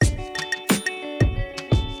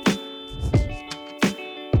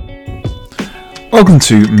Welcome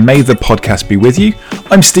to May the Podcast Be With You.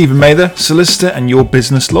 I'm Stephen Mather, solicitor and your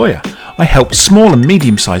business lawyer. I help small and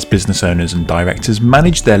medium-sized business owners and directors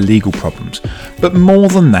manage their legal problems. But more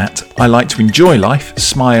than that, I like to enjoy life,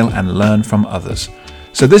 smile and learn from others.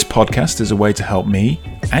 So this podcast is a way to help me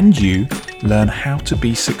and you learn how to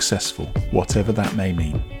be successful, whatever that may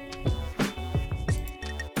mean.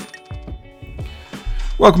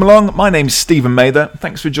 Welcome along, my name's Stephen Mather.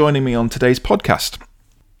 Thanks for joining me on today's podcast.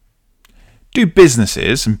 Do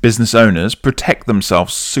businesses and business owners protect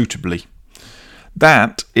themselves suitably?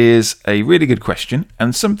 That is a really good question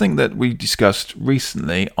and something that we discussed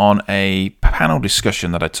recently on a panel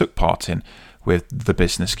discussion that I took part in with the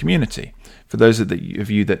business community. For those of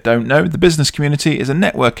you that don't know, the business community is a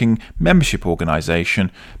networking membership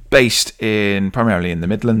organisation based primarily in the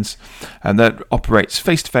Midlands and that operates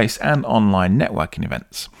face-to-face and online networking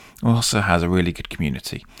events. It also has a really good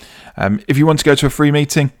community. If you want to go to a free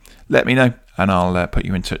meeting, let me know and I'll put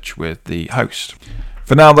you in touch with the host.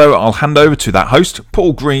 For now, though, I'll hand over to that host,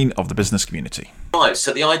 Paul Green of the business community. Right,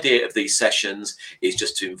 so the idea of these sessions is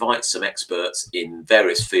just to invite some experts in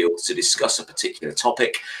various fields to discuss a particular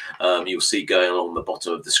topic. You'll see going along the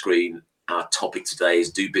bottom of the screen, our topic today is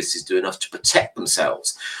do businesses do enough to protect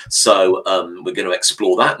themselves? So we're going to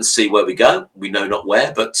explore that and see where we go. We know not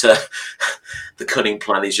where, but the cunning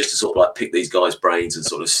plan is just to sort of like pick these guys' brains and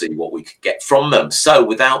sort of see what we could get from them. So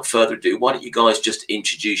without further ado, why don't you guys just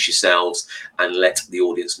introduce yourselves and let the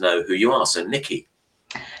audience know who you are. So Nikki.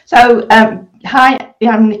 So, hi,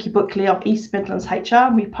 I'm Nikki Buckley of East Midlands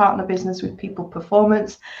HR. We partner business with People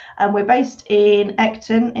Performance, and we're based in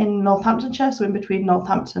Ecton in Northamptonshire, so in between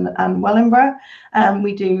Northampton and Wellingborough.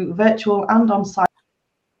 We do virtual and on-site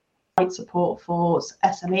support for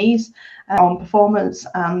SMEs on performance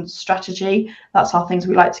and strategy. That's our things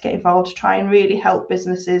we like to get involved to try and really help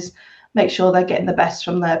businesses make sure they're getting the best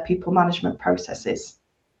from their people management processes.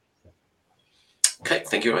 Okay,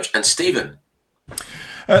 thank you very much. And Stephen.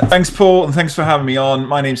 Thanks, Paul, and thanks for having me on.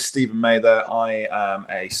 My name's Stephen Mather. I am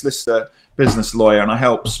a solicitor, business lawyer, and I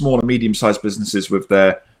help small and medium-sized businesses with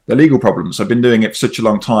their legal problems. I've been doing it for such a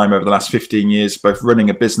long time, over the last 15 years, both running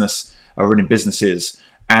businesses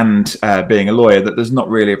and being a lawyer, that there's not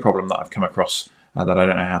really a problem that I've come across that I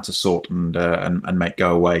don't know how to sort and make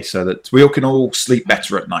go away, so that we all can sleep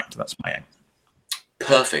better at night. That's my aim.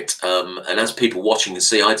 Perfect. And as people watching can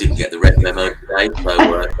see, I didn't get the red memo today,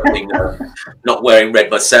 so not wearing red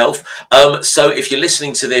myself. So if you're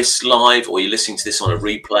listening to this live or you're listening to this on a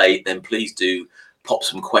replay, then please do pop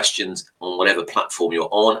some questions on whatever platform you're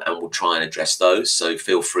on and we'll try and address those. So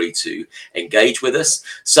feel free to engage with us.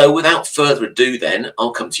 So without further ado then, I'll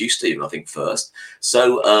come to you, Stephen, I think first.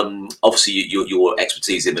 So obviously your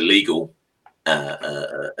expertise in the legal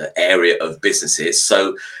area of businesses.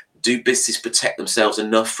 So do businesses protect themselves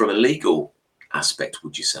enough from a legal aspect,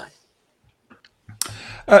 would you say?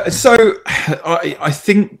 I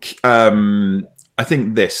think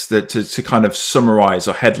this, that to kind of summarize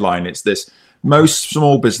or headline, it's this: most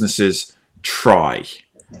small businesses try.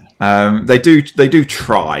 They do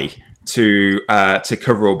try to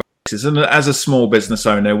cover all bases. And as a small business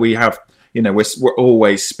owner, we have, we're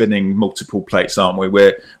always spinning multiple plates, aren't we?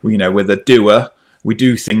 We're the doer. We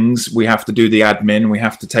do things, we have to do the admin, we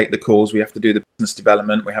have to take the calls, we have to do the business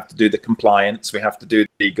development, we have to do the compliance, we have to do the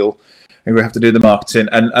legal, and we have to do the marketing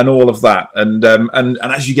and all of that. And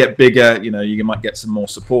as you get bigger, you might get some more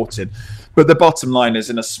support in. But the bottom line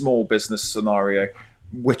is, in a small business scenario,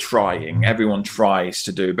 we're trying, everyone tries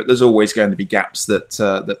to do, but there's always going to be gaps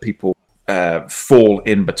that people fall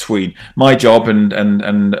in between. My job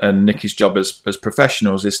and Nikki's job as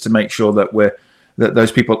professionals is to make sure that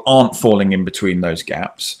those people aren't falling in between those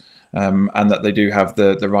gaps, and that they do have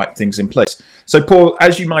the right things in place. So, Paul,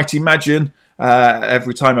 as you might imagine,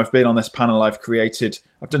 every time I've been on this panel, I've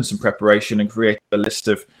done some preparation and created a list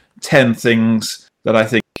of 10 things that I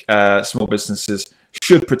think small businesses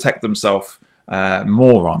should protect themselves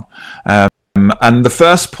more on. And the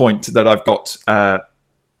first point that I've got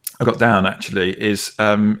down actually is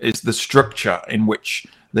the structure in which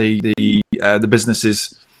the business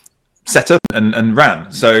is set up and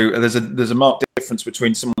ran. So there's a marked difference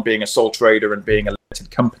between someone being a sole trader and being a limited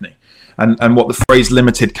company. And what the phrase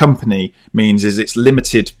limited company means is it's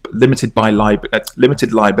limited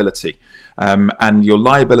liability. And your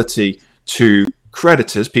liability to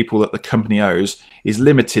creditors, people that the company owes, is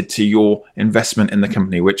limited to your investment in the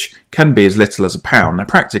company, which can be as little as £1. Now,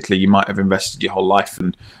 practically, you might have invested your whole life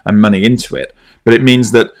and money into it, but it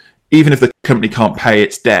means that even if the company can't pay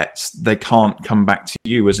its debts, they can't come back to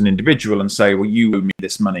you as an individual and say, well, you owe me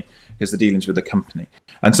this money, because the dealings with the company.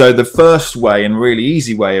 And so the first way and really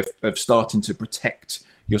easy way of starting to protect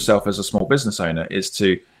yourself as a small business owner is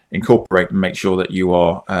to incorporate and make sure that you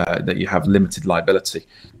are that you have limited liability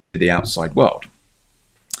to the outside world.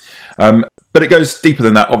 But it goes deeper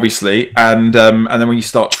than that, obviously, and then when you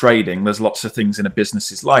start trading, there's lots of things in a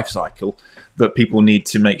business's life cycle that people need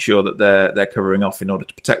to make sure that they're covering off in order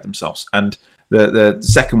to protect themselves. And the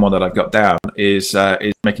second one that I've got down is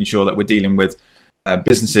making sure that we're dealing with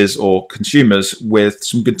businesses or consumers with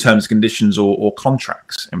some good terms, conditions, or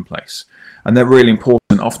contracts in place. And they're really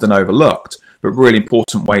important, often overlooked, but really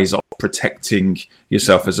important ways of protecting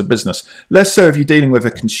yourself as a business. Less so if you're dealing with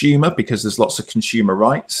a consumer, because there's lots of consumer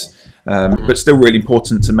rights, but still really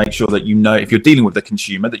important to make sure that you know, if you're dealing with the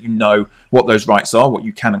consumer, that you know what those rights are, what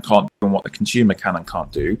you can and can't do, and what the consumer can and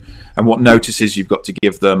can't do, and what notices you've got to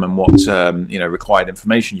give them, and what required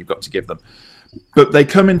information you've got to give them. But they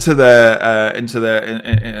come into their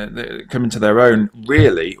own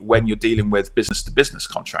really when you're dealing with business to business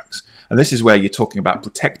contracts, and this is where you're talking about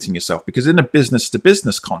protecting yourself, because in a business to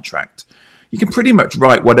business contract, you can pretty much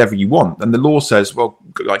write whatever you want, and the law says, well,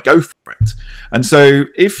 like, go for it. And so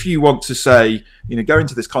if you want to say, go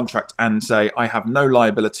into this contract and say, I have no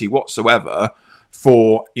liability whatsoever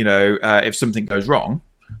for, if something goes wrong,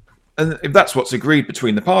 and if that's what's agreed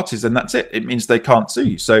between the parties, then that's it. It means they can't sue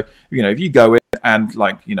you. So, if you go in and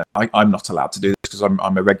I'm not allowed to do this because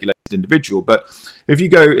I'm a regulated individual, but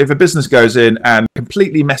if a business goes in and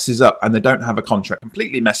completely messes up and they don't have a contract,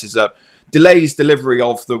 completely messes up, delays delivery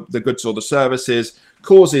of the goods or the services,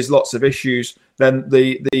 causes lots of issues, then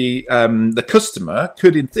the customer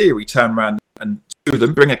could, in theory, turn around and sue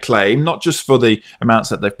them, bring a claim, not just for the amounts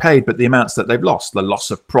that they've paid, but the amounts that they've lost, the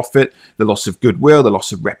loss of profit, the loss of goodwill, the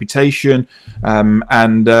loss of reputation,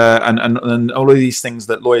 and all of these things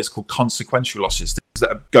that lawyers call consequential losses, things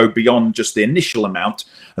that go beyond just the initial amount,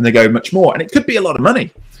 and they go much more, and it could be a lot of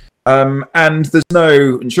money. And there's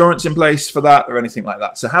no insurance in place for that or anything like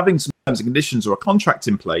that. So having some terms and conditions or a contract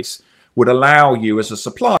in place would allow you as a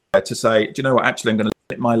supplier to say, do you know what, actually I'm going to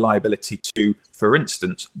limit my liability to, for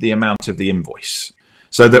instance, the amount of the invoice.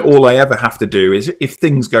 So that all I ever have to do is, if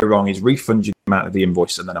things go wrong, is refund you the amount of the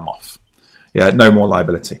invoice and then I'm off. Yeah, no more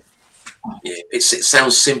liability. Yeah, it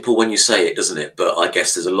sounds simple when you say it, doesn't it? But I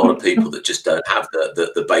guess there's a lot of people that just don't have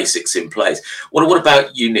the basics in place. What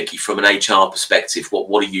about you, Nikki, from an HR perspective?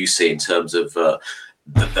 What do you see in terms of the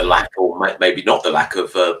lack, or maybe not the lack,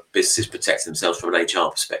 of businesses protecting themselves from an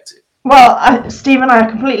HR perspective? Well, Steve and I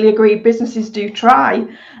completely agree. Businesses do try.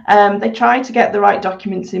 They try to get the right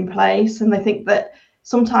documents in place, and they think that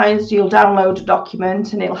sometimes you'll download a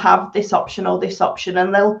document and it'll have this option or this option,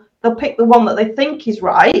 and they'll pick the one that they think is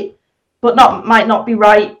right, but might not be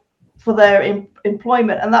right for their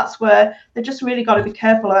employment. And that's where they just really got to be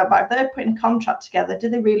careful about, if they're putting a contract together, do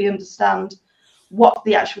they really understand what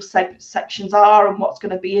the actual sections are and what's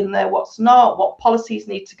going to be in there, what's not, what policies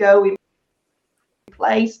need to go in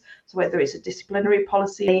place. So whether it's a disciplinary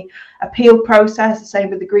policy, appeal process, the same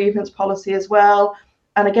with the grievance policy as well.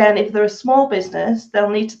 And again, if they're a small business, they'll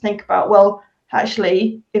need to think about, well,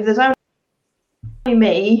 actually, if there's only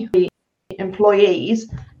me, the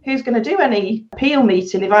employees, who's going to do any appeal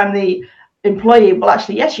meeting if I'm the employee? Well,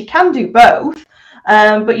 actually, yes, you can do both,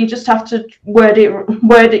 but you just have to word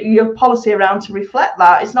it your policy around to reflect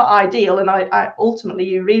that. It's not ideal, and I ultimately,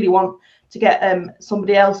 you really want to get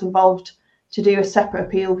somebody else involved to do a separate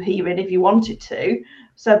appeal hearing if you wanted to.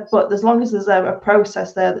 So, but as long as there's a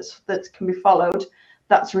process there that can be followed,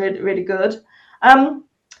 that's really, really good.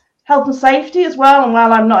 Health and safety as well. And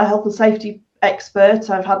while I'm not a health and safety expert,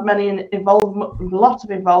 I've had a lot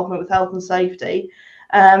of involvement with health and safety,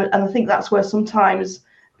 and I think that's where sometimes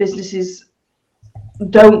businesses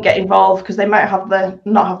don't get involved, because they might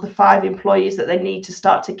not have the 5 employees that they need to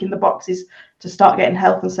start ticking the boxes to start getting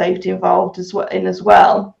health and safety involved as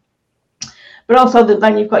well. But also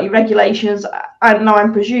then you've got your regulations.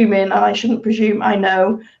 I'm presuming, and I shouldn't presume, I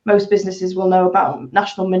know most businesses will know about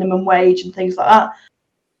national minimum wage and things like that.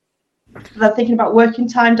 They're thinking about working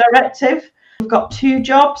time directive. We've got 2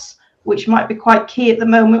 jobs, which might be quite key at the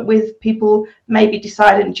moment, with people maybe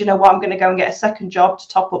deciding, do you know what, I'm going to go and get a second job to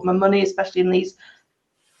top up my money, especially in these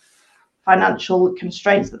financial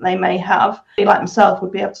constraints that they may have. Like myself,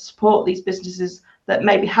 would be able to support these businesses that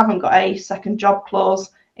maybe haven't got a second job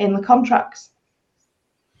clause in the contracts.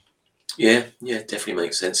 Yeah, definitely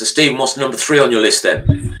makes sense. So, Stephen, what's number 3 on your list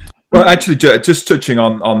then? Well, actually, just touching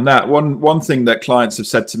on that, one thing that clients have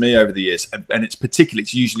said to me over the years, and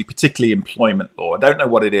it's usually particularly employment law. I don't know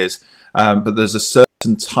what it is, but there's a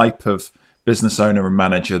certain type of business owner and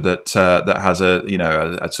manager that has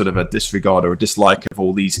a sort of a disregard or a dislike of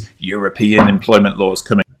all these European employment laws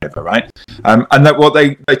coming over, right? And that what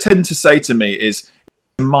they tend to say to me is,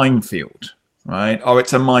 it's a minefield. right? Or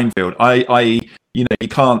it's a minefield. I.e., you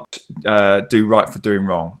can't do right for doing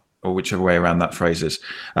wrong, or whichever way around that phrase is.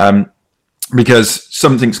 Because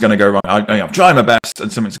something's going to go wrong. I'm trying my best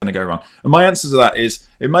and something's going to go wrong. And my answer to that is,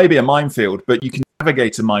 it may be a minefield, but you can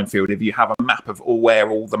navigate a minefield if you have a map of where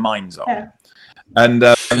all the mines are. Yeah. And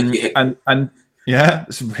yeah,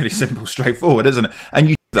 it's really simple, straightforward, isn't it? And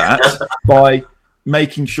you do that by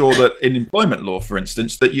making sure that in employment law, for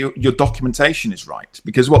instance, that your documentation is right.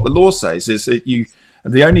 Because what the law says is that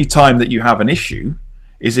the only time that you have an issue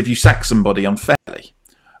is if you sack somebody unfairly,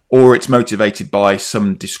 or it's motivated by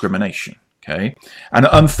some discrimination. Okay, and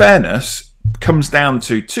unfairness comes down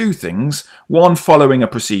to two things: one, following a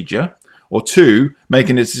procedure, or two,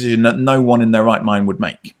 making a decision that no one in their right mind would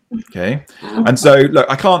make. Okay, and so look,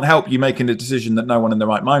 I can't help you making a decision that no one in their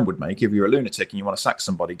right mind would make. If you're a lunatic and you want to sack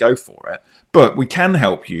somebody, go for it. But we can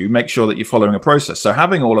help you make sure that you're following a process. So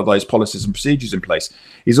having all of those policies and procedures in place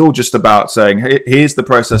is all just about saying, hey, here's the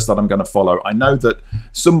process that I'm going to follow. I know that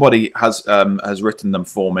somebody has written them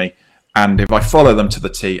for me, and if I follow them to the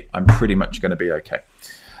T, I'm pretty much going to be okay.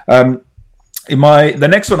 The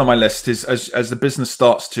next one on my list is as the business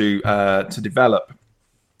starts to develop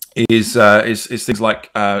is things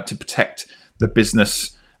like to protect the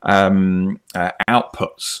business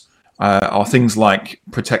outputs, are things like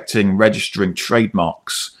protecting, registering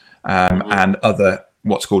trademarks and other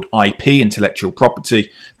what's called IP, intellectual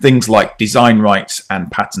property, things like design rights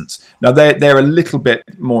and patents. Now they're a little bit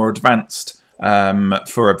more advanced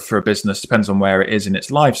for a business, depends on where it is in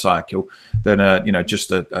its life cycle, than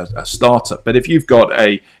just a startup. But if you've got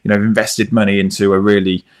invested money into a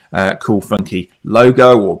really cool, funky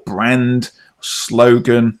logo or brand,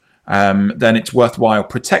 slogan, then it's worthwhile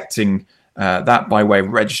protecting that by way of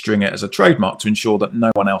registering it as a trademark to ensure that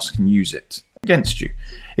no one else can use it against you.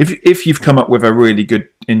 If you've come up with a really good,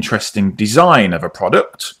 interesting design of a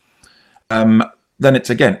product, then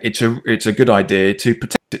it's a good idea to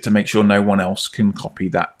protect it to make sure no one else can copy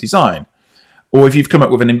that design. Or if you've come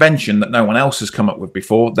up with an invention that no one else has come up with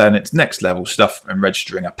before, then it's next level stuff, and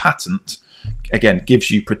registering a patent again gives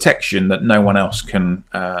you protection that no one else can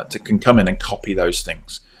come in and copy those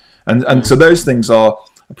things. And so those things are,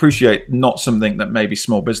 appreciate, not something that maybe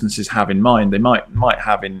small businesses have in mind. They might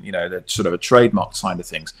have in the sort of a trademark side of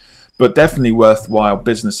things, but definitely worthwhile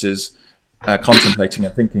businesses contemplating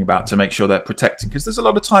and thinking about to make sure they're protecting, because there's a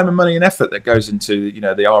lot of time and money and effort that goes into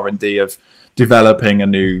the R&D of developing a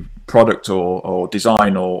new product or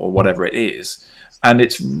design or whatever it is, and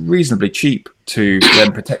it's reasonably cheap to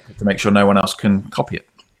then protect it to make sure no one else can copy it.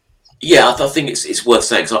 Yeah, I think it's worth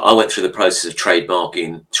saying, because I went through the process of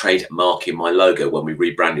trademarking my logo when we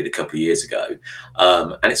rebranded a couple of years ago,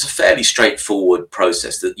 and it's a fairly straightforward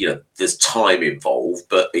process. That there's time involved,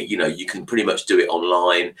 but you can pretty much do it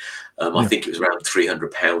online. I think it was around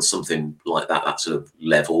 £300, something like that sort of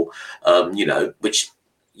level. Which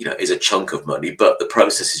is a chunk of money, but the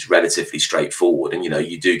process is relatively straightforward, and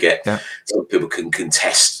you do get some people can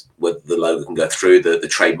contest whether the logo can go through. The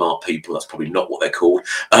trademark people, that's probably not what they're called,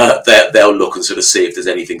 they'll look and sort of see if there's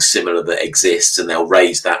anything similar that exists, and they'll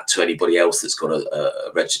raise that to anybody else that's got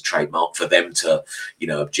a registered trademark for them to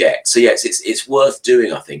object. So yes, it's worth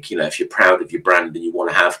doing, I think. If you're proud of your brand and you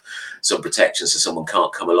want to have some protection so someone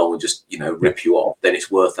can't come along and just rip you off, then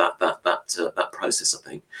it's worth that process, I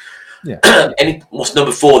think. What's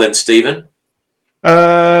number 4 then, Stephen?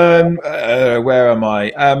 Where am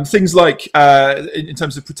I? Things like in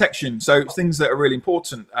terms of protection, so things that are really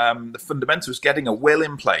important, the fundamentals, getting a will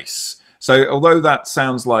in place. So although that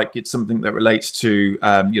sounds like it's something that relates to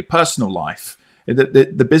your personal life,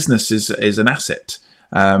 the business is an asset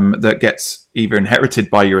that gets either inherited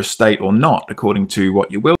by your estate or not, according to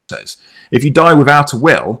what your will says. If you die without a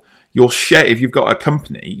will, if you've got a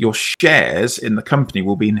company, your shares in the company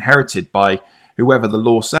will be inherited by whoever the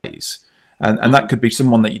law says. And that could be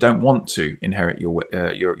someone that you don't want to inherit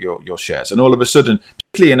your shares. And all of a sudden,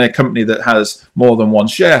 particularly in a company that has more than one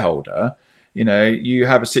shareholder, you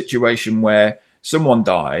have a situation where someone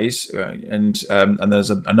dies and there's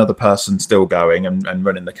another person still going and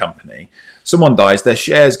running the company. Someone dies, their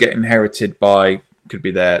shares get inherited by, could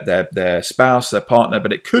be their spouse, their partner,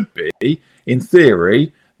 but it could be, in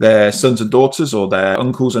theory, their sons and daughters, or their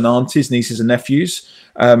uncles and aunties, nieces and nephews,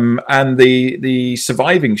 and the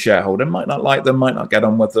surviving shareholder might not like them, might not get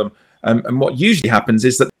on with them, and what usually happens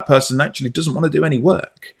is that person actually doesn't want to do any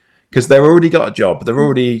work because they've already got a job, they're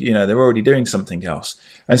already doing something else,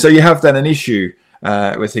 and so you have then an issue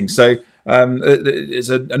with things. So there's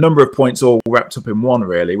a number of points all wrapped up in one,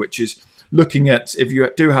 really, which is looking at, if you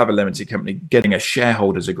do have a limited company, getting a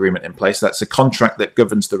shareholders agreement in place. That's a contract that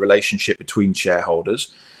governs the relationship between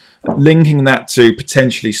shareholders. linking that to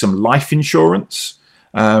potentially some life insurance,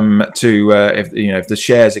 if the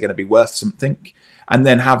shares are going to be worth something, and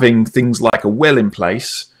then having things like a will in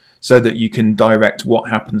place so that you can direct what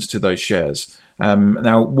happens to those shares.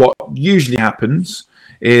 Now, what usually happens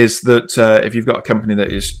is that if you've got a company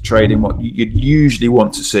that is trading, what you'd usually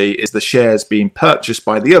want to see is the shares being purchased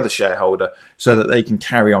by the other shareholder so that they can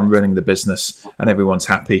carry on running the business and everyone's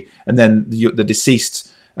happy. And then the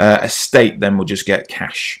deceased estate then will just get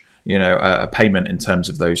cash, a payment in terms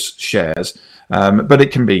of those shares. But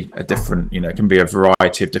it can be it can be a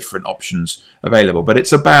variety of different options available. But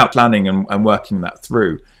it's about planning and working that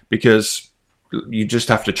through, because you just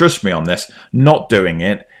have to trust me on this. Not doing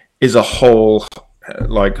it is a whole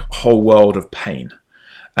world of pain,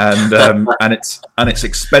 and it's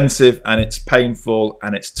expensive, and it's painful,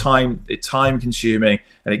 and it's time consuming,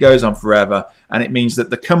 and it goes on forever. And it means that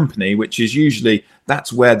the company, which is usually,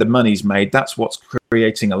 that's where the money's made, that's what's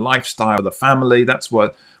creating a lifestyle of the family, that's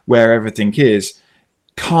where everything is,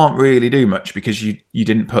 can't really do much because you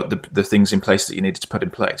didn't put the things in place that you needed to put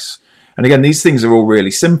in place. And again, these things are all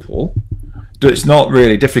really simple. It's not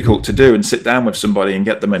really difficult to do and sit down with somebody and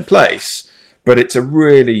get them in place. But it's a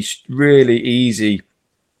really, really easy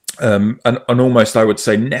and almost, I would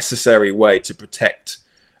say, necessary way to protect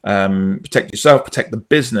yourself, protect the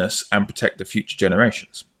business, and protect the future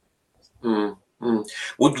generations.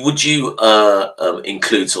 Would you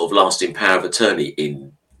include sort of lasting power of attorney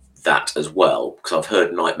in that as well? Because I've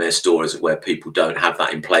heard nightmare stories of where people don't have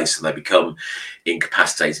that in place and they become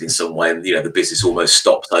incapacitated in some way, and the business almost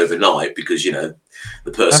stops overnight because the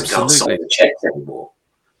person can't sign the checks anymore.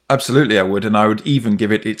 Absolutely, I would, and I would even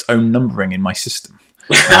give it its own numbering in my system.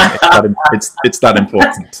 It's that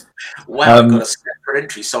important. Wow, I've got a separate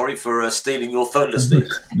entry. Sorry for stealing your thunder, Steve.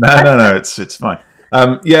 No, it's fine.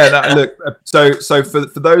 Look, so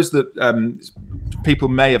for those that people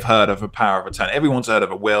may have heard of a power of attorney, everyone's heard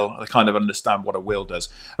of a will. They kind of understand what a will does.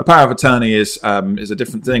 A power of attorney is a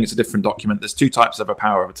different thing. It's a different document. There's two types of a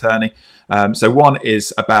power of attorney. So one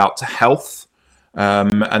is about health.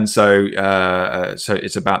 So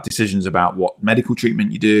it's about decisions about what medical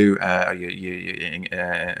treatment you do, you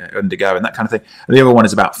undergo, and that kind of thing. And the other one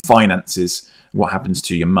is about finances, what happens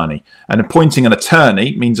to your money. And appointing an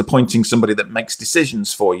attorney means appointing somebody that makes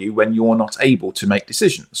decisions for you when you're not able to make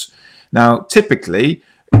decisions. Now, typically,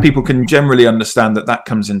 people can generally understand that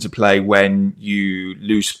comes into play when you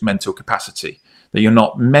lose mental capacity, that you're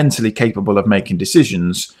not mentally capable of making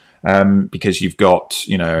decisions. Because you've got,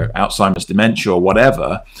 Alzheimer's, dementia, or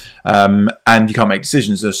whatever, and you can't make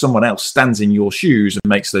decisions. There's someone else stands in your shoes and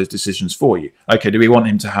makes those decisions for you. Okay, do we want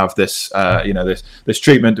him to have this, this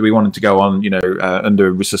treatment? Do we want him to go on,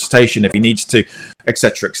 under resuscitation if he needs to,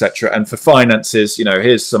 etc., etc. And for finances,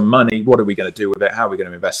 here's some money. What are we going to do with it? How are we going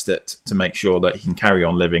to invest it to make sure that he can carry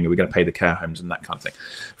on living? Are we going to pay the care homes and that kind of thing?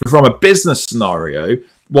 But from a business scenario,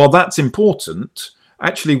 while that's important,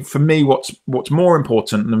 actually, for me, what's more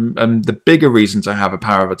important and the bigger reason to have a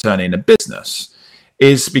power of attorney in a business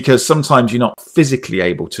is because sometimes you're not physically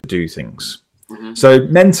able to do things. Mm-hmm. So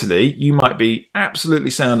mentally, you might be absolutely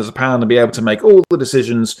sound as a pound and be able to make all the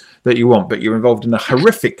decisions that you want, but you're involved in a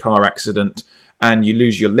horrific car accident and you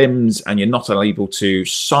lose your limbs and you're not able to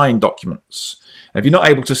sign documents. And if you're not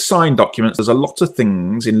able to sign documents, there's a lot of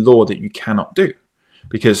things in law that you cannot do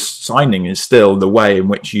because signing is still the way in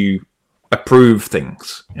which you approve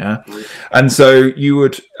things. And so you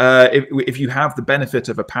would if you have the benefit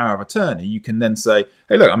of a power of attorney, you can then say,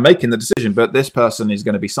 hey, look, I'm making the decision, but this person is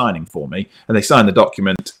going to be signing for me, and they sign the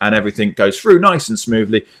document and everything goes through nice and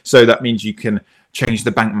smoothly. So that means you can change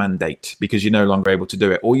the bank mandate because you're no longer able to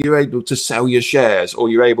do it, or you're able to sell your shares, or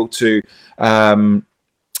you're able to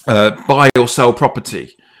buy or sell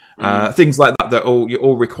property. Things like that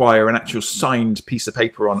all require an actual signed piece of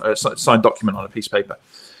paper on a signed document on a piece of paper.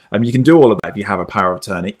 You can do all of that if you have a power of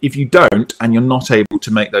attorney. If you don't, and you're not able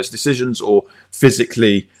to make those decisions or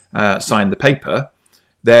physically sign the paper,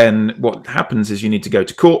 then what happens is you need to go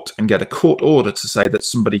to court and get a court order to say that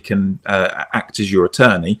somebody can act as your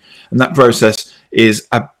attorney. And that process is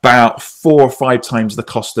about 4 or 5 times the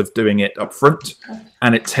cost of doing it up front.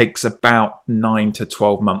 And it takes about 9 to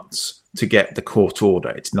 12 months to get the court order.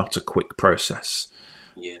 It's not a quick process.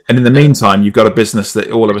 Yeah. And in the meantime, you've got a business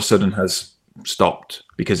that all of a sudden has stopped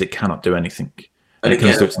because it cannot do anything. And again, it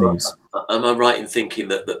comes to its knees. Am I right in thinking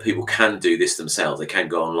that people can do this themselves? They can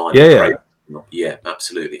go online. Yeah,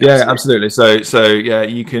 absolutely. Yeah, absolutely. So yeah,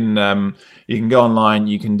 you can go online.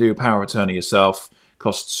 You can do a power of attorney yourself.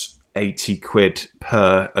 Costs £80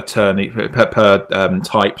 per attorney per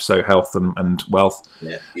type. So health and wealth.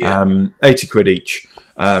 Yeah. £80 each.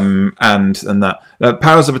 And that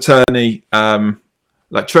powers of attorney.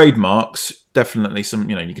 like trademarks, definitely some,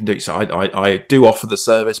 you can do it. So I do offer the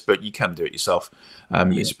service, but you can do it yourself.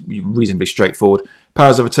 It's reasonably straightforward.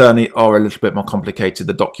 Powers of attorney are a little bit more complicated.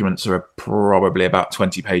 The documents are probably about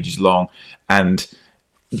 20 pages long, and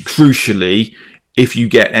crucially, if you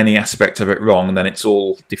get any aspect of it wrong, then it's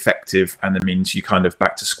all defective, and it means you kind of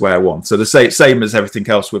back to square one. So the same as everything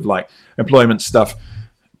else with like employment stuff,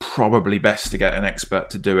 probably best to get an expert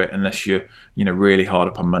to do it unless you're really hard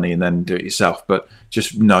up on money, and then do it yourself. But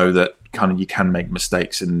just know that kind of you can make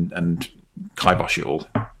mistakes and kibosh it all.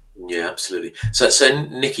 Yeah, absolutely. So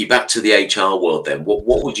Nikki, back to the HR world then.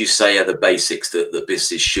 What would you say are the basics that the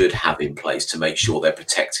business should have in place to make sure they're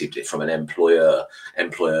protected from an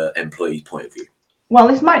employee point of view? Well,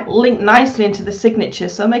 this might link nicely into the signature.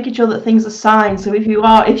 So making sure that things are signed. So if you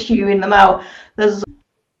are issuing them out, there's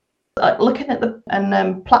looking at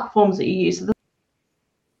the platforms that you use. So there's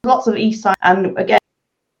lots of e-sign, and again,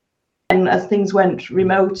 as things went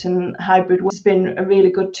remote and hybrid, it's been a really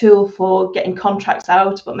good tool for getting contracts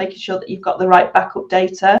out, but making sure that you've got the right backup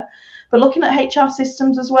data. But looking at HR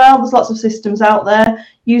systems as well, there's lots of systems out there.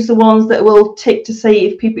 Use the ones that will tick to see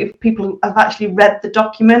if people have actually read the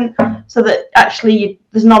document, so that actually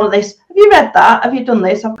there's none of this. Have you read that? Have you done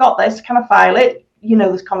this? I've got this. Can I file it?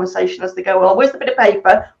 This conversation as they go, well, where's the bit of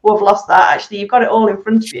paper? Well, I've lost that. Actually, you've got it all in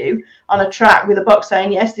front of you on a track with a box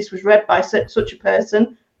saying, yes, this was read by such a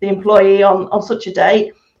person, the employee on such a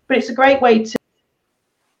date. But it's a great way to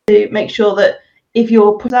make sure that if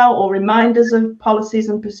you're put out or reminders of policies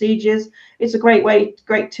and procedures, it's a great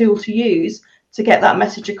tool to use to get that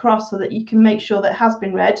message across, so that you can make sure that it has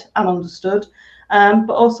been read and understood.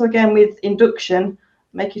 But also, again, with induction,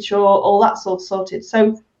 making sure all that's all sorted.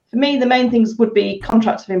 So for me, the main things would be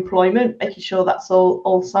contracts of employment, making sure that's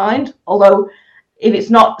all signed. Although if it's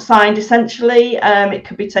not signed, essentially, it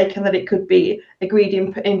could be taken that it could be agreed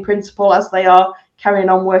in principle, as they are carrying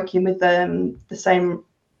on working with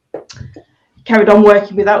carried on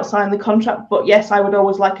working without signing the contract. But yes, I would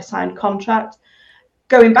always like a signed contract.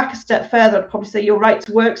 Going back a step further, I'd probably say your right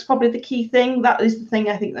to work is probably the key thing. That is the thing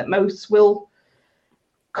I think that most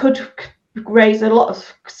could raise a lot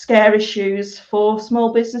of scare issues for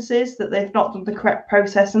small businesses, that they've not done the correct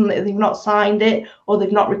process and they've not signed it, or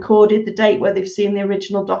they've not recorded the date where they've seen the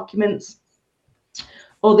original documents,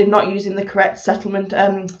 or they're not using the correct settled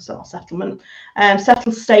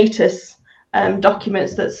status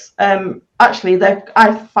documents. That's actually,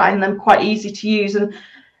 I find them quite easy to use, and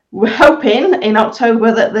we're hoping in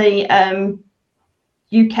October that the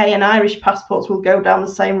UK and Irish passports will go down the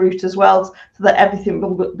same route as well, so that everything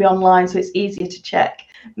will be online, so it's easier to check,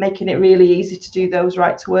 making it really easy to do those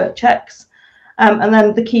right to work checks. And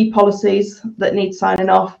then the key policies that need signing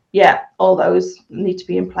off, all those need to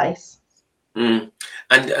be in place. And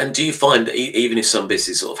do you find that even if some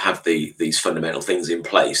businesses sort of have these fundamental things in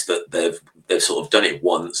place, that they've sort of done it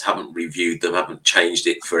once, haven't reviewed them, haven't changed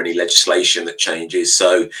it for any legislation that changes,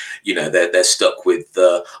 so they're stuck with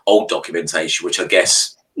the old documentation, which I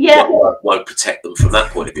guess won't protect them from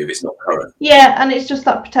that point of view if it's not current? And it's just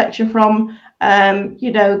that protection from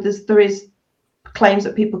there is claims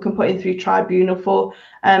that people can put in through tribunal for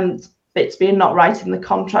bits being not right in the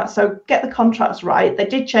contract. So get the contracts right. They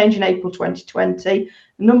did change in April 2020.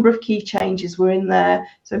 A number of key changes were in there.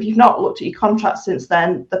 So if you've not looked at your contracts since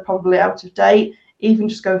then, they're probably out of date. Even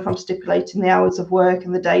just going from stipulating the hours of work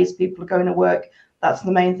and the days people are going to work, that's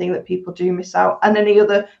the main thing that people do miss out. And any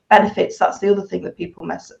other benefits, that's the other thing that people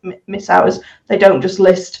miss out, is they don't just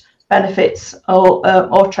list benefits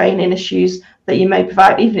or training issues that you may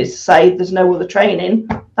provide. Even if it's to say there's no other training,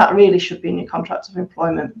 that really should be in your contract of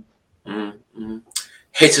employment. Mm-hmm.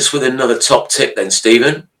 Hit us with another top tip then,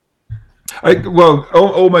 Stephen.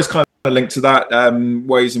 Almost kind of linked to that,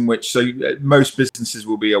 ways in which, so most businesses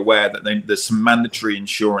will be aware that there's some mandatory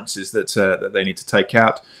insurances that they need to take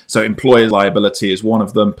out. So employer liability is one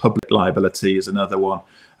of them, public liability is another one,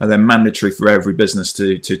 and then mandatory for every business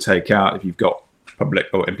to take out if you've got public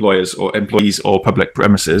or employees or public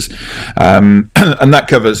premises, and that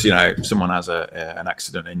covers, if someone has an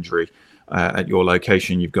accident injury at your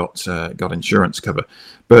location, you've got insurance cover.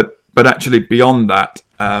 But actually beyond that,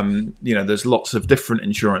 there's lots of different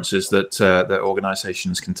insurances that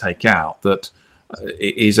organisations can take out. That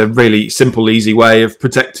is a really simple, easy way of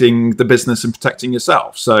protecting the business and protecting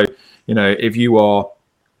yourself. So, if you're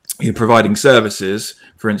providing services,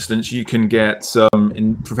 for instance, you can get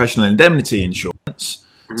some professional indemnity insurance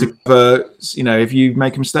to cover, if you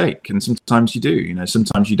make a mistake, and sometimes you do.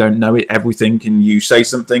 Sometimes you don't know everything, and you say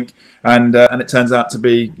something, and it turns out to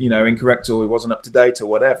be, incorrect, or it wasn't up to date, or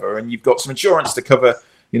whatever, and you've got some insurance to cover,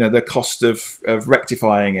 the cost of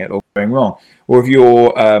rectifying it or going wrong. Or if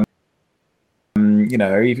you're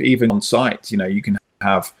even on site, you can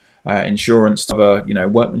have insurance to cover,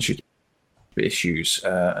 workmanship issues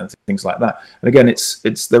and things like that. And again,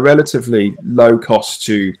 it's the relatively low cost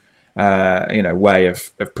to way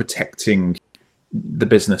of protecting the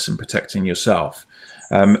business and protecting yourself.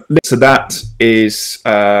 So that is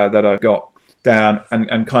that I've got down,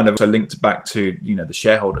 and kind of linked back to the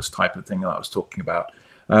shareholders type of thing that I was talking about,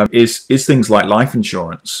 is things like life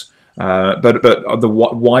insurance. But the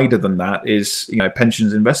wider than that is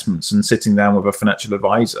pensions, investments, and sitting down with a financial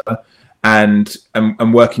advisor and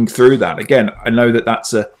working through that. Again, I know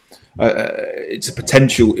that's it's a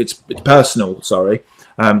potential, it's personal, it's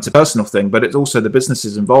a personal thing, but it's also the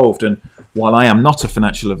businesses involved. And while I am not a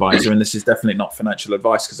financial advisor, and this is definitely not financial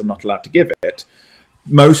advice because I'm not allowed to give it,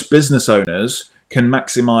 most business owners can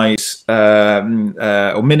maximize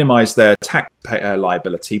or minimize their tax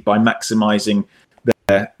liability by maximizing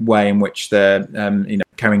their way in which they're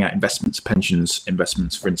carrying out investments, pensions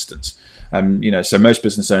investments, for instance. So most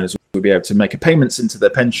business owners will be able to make payments into their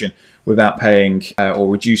pension without paying or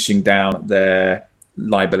reducing down their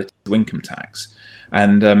liability to income tax.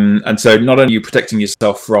 And so not only are you protecting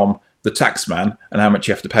yourself from the taxman and how much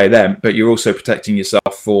you have to pay them, but you're also protecting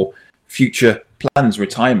yourself for future plans,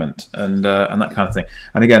 retirement, and that kind of thing.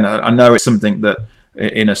 And again, I know it's something that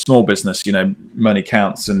in a small business, money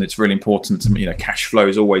counts, and it's really important. Cash flow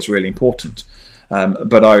is always really important.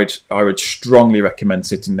 But I would strongly recommend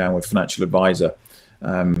sitting down with a financial advisor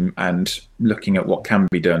and looking at what can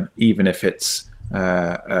be done, even if it's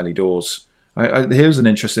early doors. Here's an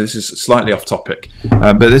interesting. This is slightly off topic,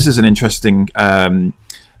 but this is an interesting. What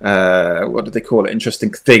do they call it?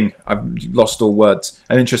 Interesting thing. I've lost all words.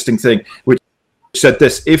 An interesting thing, which said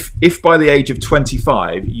this: if by the age of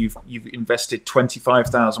 25 you've invested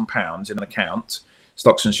 £25,000 in an account,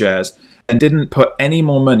 stocks and shares, and didn't put any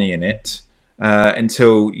more money in it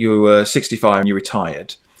until you were 65 and you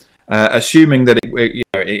retired, assuming that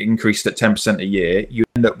it increased at 10% a year, you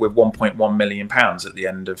end up with £1.1 million at the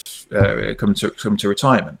end of come to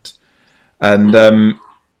retirement. And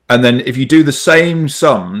then if you do the same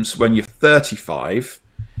sums when you're 35,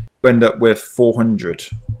 you end up with 400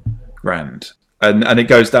 grand. And it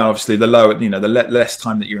goes down, obviously, the lower, the less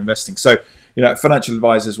time that you're investing. So, financial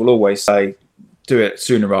advisors will always say, do it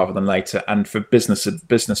sooner rather than later. And for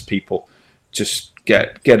business people, just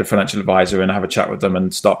get a financial advisor and have a chat with them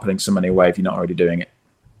and start putting some money away if you're not already doing it.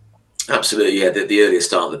 Absolutely, yeah. The earlier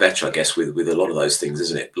start, the better, I guess, with a lot of those things,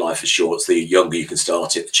 isn't it? Life is short. The younger you can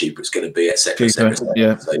start it, the cheaper it's going to be, etc.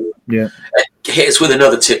 Yeah. So, yeah. Hit us with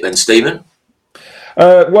another tip then, Stephen.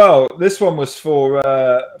 Well, this one was for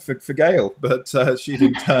Gail, but she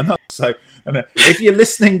didn't turn up. So if you're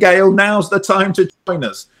listening, Gail, now's the time to join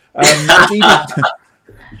us.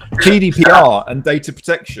 GDPR and data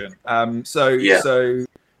protection. So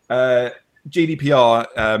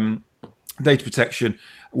GDPR, data protection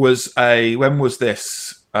was when was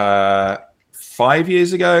this? 5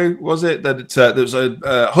 years ago, was it? That there was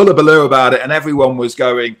a hullabaloo about it, and everyone was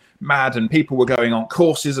going mad, and people were going on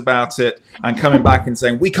courses about it and coming back and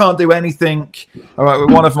saying, we can't do anything. All right,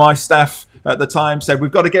 one of my staff at the time said,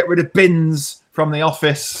 we've got to get rid of bins from the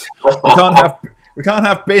office. We can't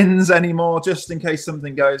have bins anymore just in case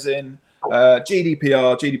something goes in.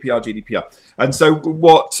 GDPR. And so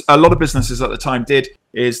what a lot of businesses at the time did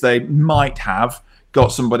is they might have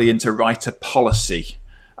got somebody in to write a policy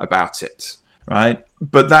about it, right?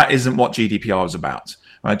 But that isn't what GDPR is about.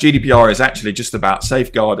 Right? GDPR is actually just about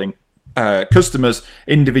safeguarding customers,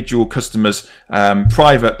 individual customers,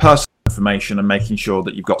 private personal information, and making sure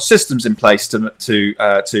that you've got systems in place to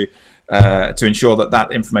ensure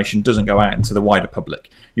that information doesn't go out into the wider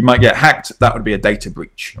public. You might get hacked. That would be a data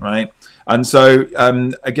breach, right? And so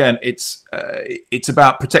again, it's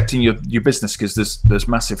about protecting your business, because there's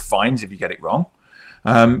massive fines if you get it wrong.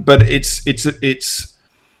 But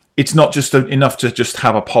it's not just enough to just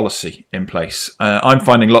have a policy in place. I'm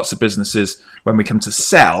finding lots of businesses, when we come to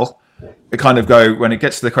sell, they kind of go, when it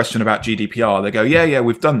gets to the question about GDPR, they go, yeah,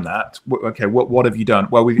 we've done that. Okay, what have you done?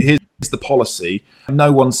 Well, here's the policy.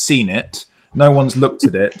 No one's seen it. No one's looked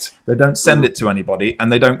at it. They don't send it to anybody,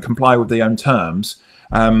 and they don't comply with their own terms.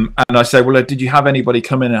 And I say, well, did you have anybody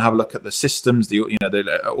come in and have a look at the systems, the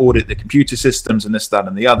audit the computer systems and this, that,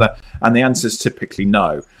 and the other? And the answer is typically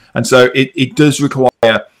no. And so it does require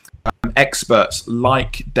experts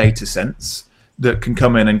like DataSense that can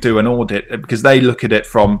come in and do an audit, because they look at it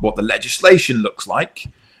from what the legislation looks like,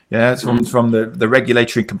 Yeah, it's from the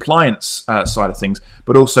regulatory compliance side of things,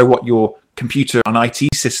 but also what your computer and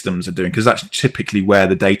IT systems are doing, because that's typically where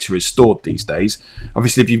the data is stored these days.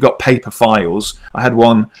 Obviously, if you've got paper files, I had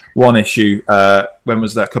one issue, when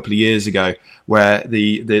was that, a couple of years ago, where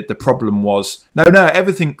the problem was, no,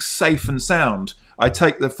 everything's safe and sound. I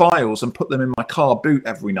take the files and put them in my car boot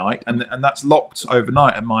every night, and that's locked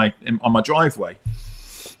overnight on my driveway.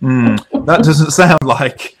 That doesn't sound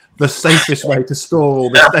like the safest way to store all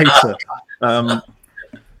this data.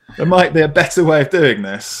 There might be a better way of doing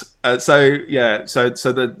this. So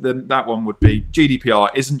that one would be, GDPR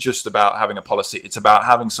isn't just about having a policy. It's about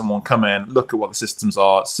having someone come in, look at what the systems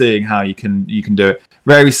are, seeing how you can do it.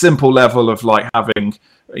 Very simple level of like having,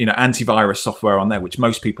 antivirus software on there, which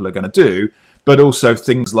most people are going to do, but also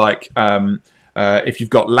things like if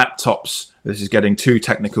you've got laptops. This is getting too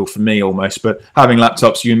technical for me almost, but having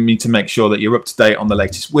laptops, you need to make sure that you're up to date on the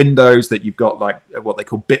latest Windows, that you've got like what they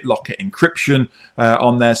call BitLocker encryption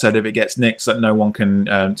on there, so that if it gets nicked, that no one can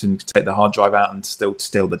take the hard drive out and still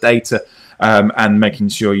steal the data, and making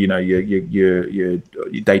sure your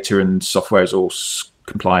data and software is all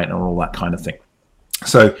compliant and all that kind of thing.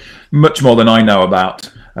 So much more than I know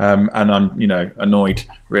about. And I'm, annoyed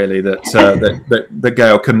really that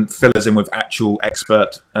Gail couldn't fill us in with actual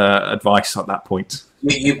expert advice at that point.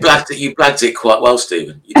 You blagged it quite well,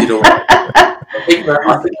 Stephen. You did all right. I think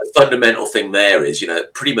the fundamental thing there is,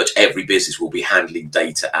 pretty much every business will be handling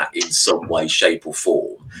data in some way, shape, or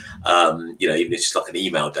form. Even if it's just like an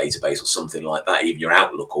email database or something like that, even your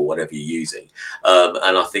Outlook or whatever you're using.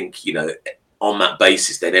 And I think, on that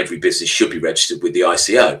basis, then every business should be registered with the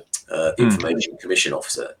ICO. Information Commission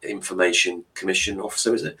Officer,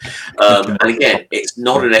 is it? And again, it's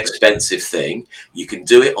not an expensive thing. You can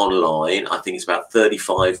do it online. I think it's about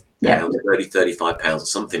 £35, £35 or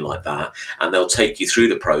something like that. And they'll take you through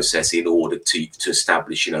the process in order to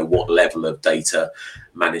establish, what level of data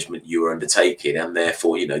management you are undertaking, and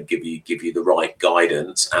therefore, give you the right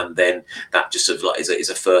guidance. And then that just sort of like is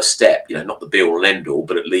a first step, not the be all and end all,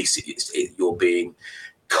 but at least you're being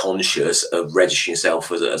conscious of registering yourself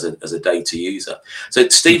as a data user. So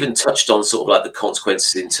Stephen touched on sort of like the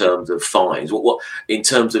consequences in terms of fines. What in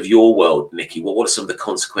terms of your world, Nikki, what are some of the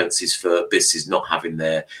consequences for businesses not having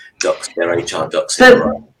their HR ducks in a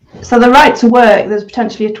row? So the right to work, there's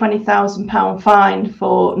potentially a £20,000 fine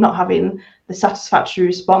for not having the satisfactory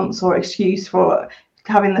response or excuse for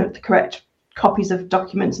having the correct copies of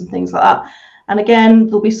documents and things like that. And again,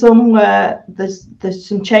 there'll be some where there's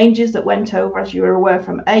some changes that went over, as you were aware,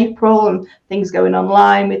 from April, and things going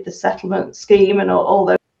online with the settlement scheme and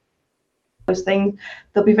all those things.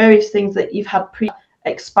 There'll be various things that you've had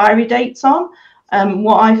pre-expiry dates on.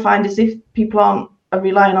 What I find is if people are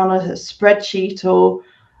relying on a spreadsheet, or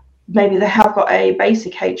maybe they have got a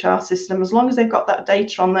basic HR system, as long as they've got that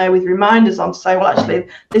data on there with reminders on to say, well, actually,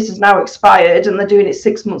 this is now expired, and they're doing it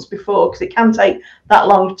 6 months before, because it can take that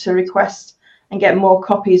long to request and get more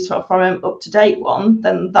copies from an up-to-date one,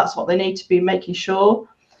 then that's what they need to be making sure.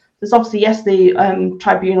 There's obviously, yes, the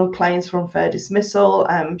tribunal claims for unfair dismissal,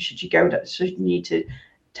 should you need to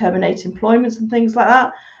terminate employments and things like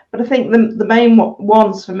that. But I think the main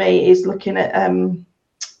ones for me is looking at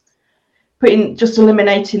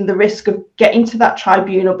eliminating the risk of getting to that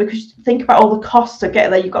tribunal, because think about all the costs to get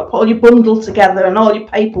there. You've got to put all your bundle together and all your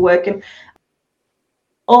paperwork and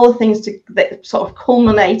all the things that sort of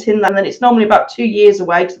culminate in that, and then it's normally about 2 years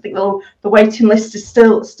away, because I think the waiting list is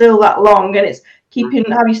still that long, and it's keeping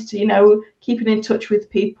in touch with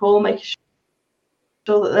people, making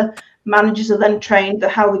sure that the managers are then trained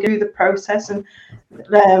how they go through the process, and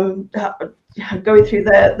going through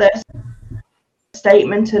their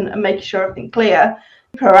statement and making sure everything clear,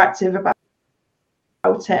 proactive about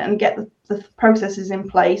it, and get the processes in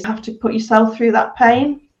place. You have to put yourself through that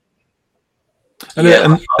pain.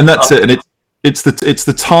 And that's it. And it's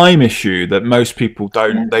the time issue that most people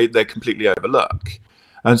don't. They completely overlook.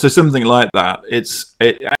 And so something like that, it's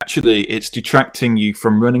detracting you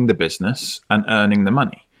from running the business and earning the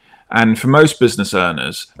money. And for most business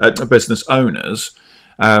owners, they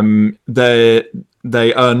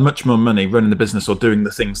earn much more money running the business or doing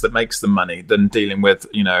the things that makes them money than dealing with,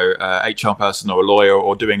 HR person or a lawyer,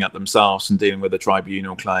 or doing it themselves and dealing with a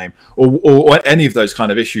tribunal claim or any of those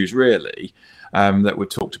kind of issues, really, that we've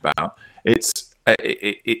talked about. It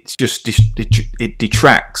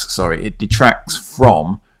detracts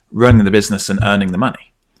from running the business and earning the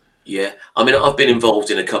money. Yeah, I mean, I've been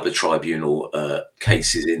involved in a couple of tribunal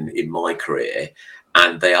cases in my career,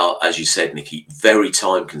 and they are, as you said, Nikki, very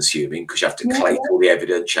time consuming, because you have to collate all the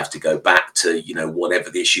evidence, you have to go back to, whatever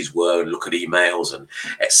the issues were, and look at emails and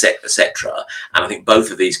et cetera, et cetera. And I think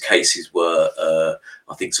both of these cases were,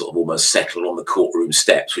 I think, sort of almost settled on the courtroom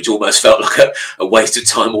steps, which almost felt like a waste of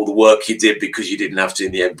time, all the work you did, because you didn't have to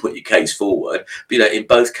in the end put your case forward. But in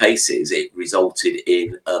both cases, it resulted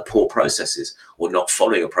in poor processes, or not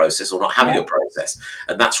following a process, or not having a process.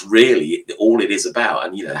 And that's really all it is about.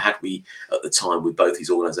 And had we at the time, with both these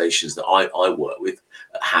organizations that I work with,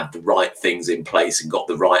 had the right things in place and got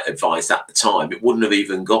the right advice at the time, it wouldn't have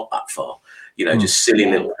even got that far. Just silly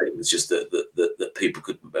little things, just that people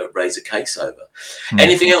could raise a case over.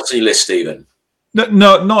 Anything else on your list, Stephen?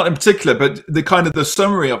 No, not in particular, but the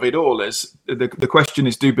summary of it all is the question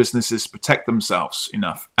is, do businesses protect themselves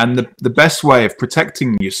enough? And the best way of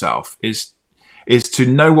protecting yourself is to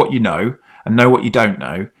know what you know and know what you don't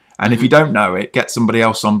know. And if you don't know it, get somebody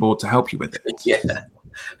else on board to help you with it.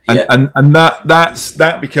 And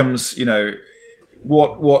that becomes,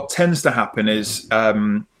 what tends to happen is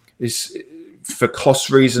for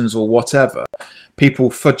cost reasons or whatever,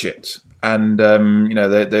 people fudge it. And,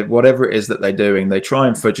 they whatever it is that they're doing, they try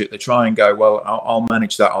and fudge it. They try and go, well, I'll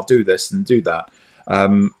manage that. I'll do this and do that.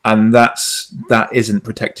 And that isn't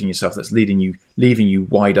protecting yourself. That's leaving you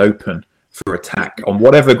wide open for attack on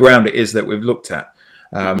whatever ground it is that we've looked at.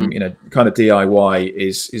 Kind of DIY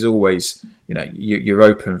is always, you're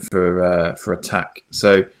open for attack.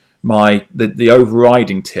 So the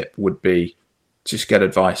overriding tip would be, just get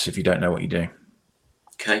advice if you don't know what you're doing.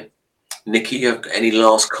 Okay. Nikki, you have any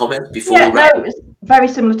last comment before? It's very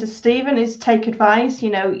similar to Stephen, is take advice.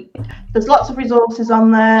 There's lots of resources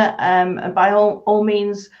on there, and by all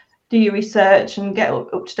means do your research and get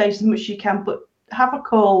up to date as much as you can, but have a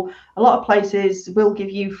call. A lot of places will give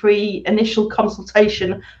you free initial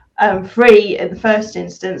consultation, free in the first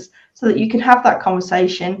instance, so that you can have that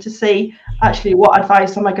conversation to see actually what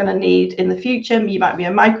advice am I going to need in the future. You might be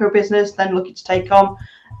a micro business, then looking to take on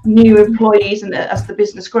new employees, and as the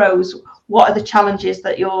business grows, what are the challenges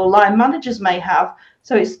that your line managers may have?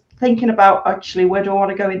 So it's thinking about, actually, where do I want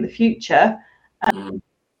to go in the future,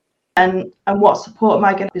 and what support am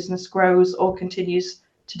I going to business grows or continues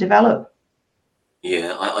to develop.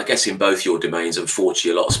 Yeah, I guess in both your domains,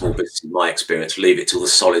 unfortunately, a lot of small businesses, in my experience, leave it till the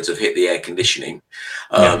solids have hit the air conditioning,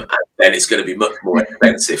 and then it's going to be much more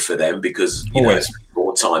expensive for them, because it's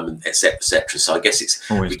more time, and et cetera. So I guess it's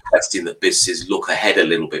requesting that businesses look ahead a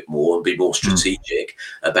little bit more and be more strategic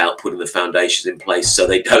about putting the foundations in place, so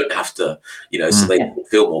they don't have to, so they can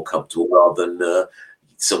feel more comfortable, rather than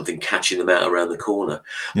something catching them out around the corner.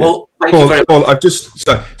 Well, thank you very much. I've just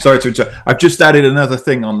sorry to interrupt. I've just added another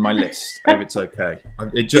thing on my list, if it's okay.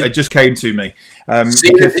 It just came to me.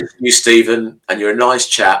 You, Stephen, and you're a nice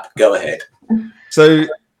chap. Go ahead. So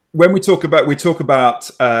when we talk about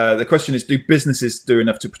the question is, do businesses do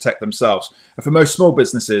enough to protect themselves? And for most small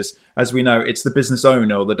businesses, as we know, it's the business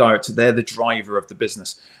owner or the director. They're the driver of the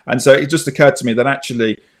business. And so it just occurred to me that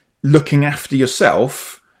actually looking after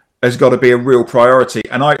yourself has got to be a real priority.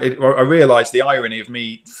 And I realised the irony of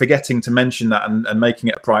me forgetting to mention that and making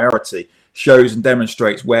it a priority shows and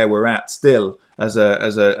demonstrates where we're at still as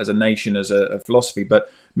a nation, as a philosophy.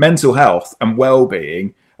 But mental health and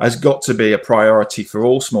well-being has got to be a priority for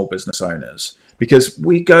all small business owners, because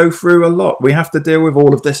we go through a lot. We have to deal with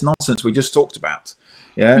all of this nonsense we just talked about.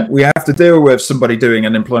 Yeah, we have to deal with somebody doing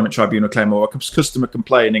an employment tribunal claim, or a customer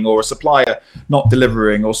complaining, or a supplier not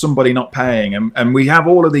delivering, or somebody not paying, and we have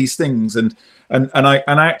all of these things. And I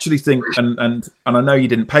actually think, and I know you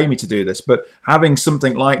didn't pay me to do this, but having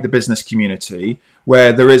something like the business community,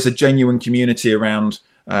 where there is a genuine community around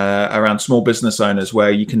small business owners,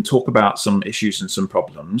 where you can talk about some issues and some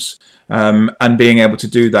problems, and being able to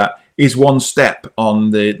do that is one step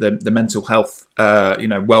on the mental health,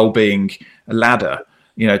 well-being ladder.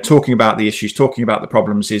 Talking about the issues, talking about the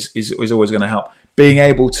problems is always going to help. Being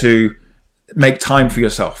able to make time for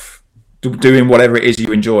yourself, doing whatever it is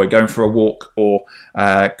you enjoy, going for a walk, or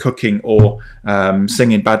cooking, or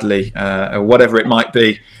singing badly, or whatever it might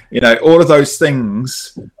be. All of those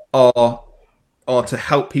things are to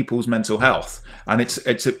help people's mental health, and it's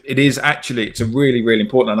a really, really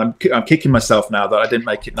important. And I'm kicking myself now that I didn't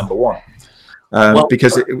make it number one,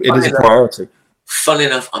 because it is a priority. Funnily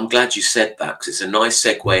enough, I'm glad you said that, because it's a nice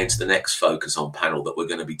segue into the next Focus On panel that we're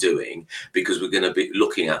going to be doing, because we're going to be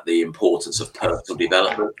looking at the importance of personal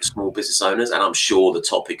development for small business owners. And I'm sure the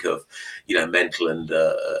topic of, mental and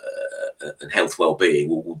health well-being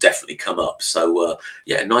will definitely come up. So,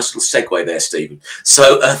 a nice little segue there, Stephen.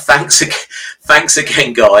 So thanks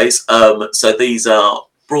again, guys. So these are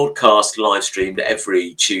broadcast live streamed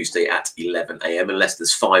every Tuesday at 11 a.m. unless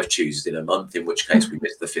there's 5 Tuesdays in a month, in which case we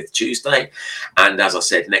miss the 5th Tuesday. And as I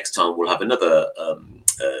said, next time we'll have another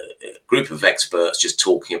group of experts just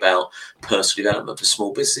talking about personal development for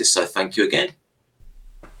small business. So thank you again.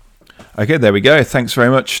 Okay, there we go. Thanks very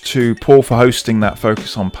much to Paul for hosting that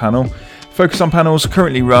Focus On panel. Focus On panels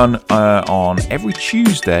currently run on every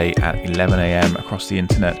Tuesday at 11 a.m. across the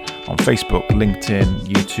internet on Facebook, LinkedIn,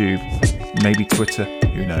 YouTube, maybe Twitter,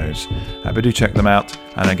 who knows. But do check them out.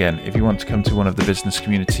 And again, if you want to come to one of the business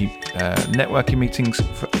community networking meetings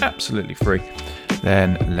for absolutely free,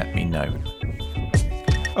 then let me know.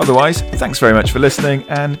 Otherwise, thanks very much for listening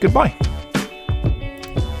and goodbye.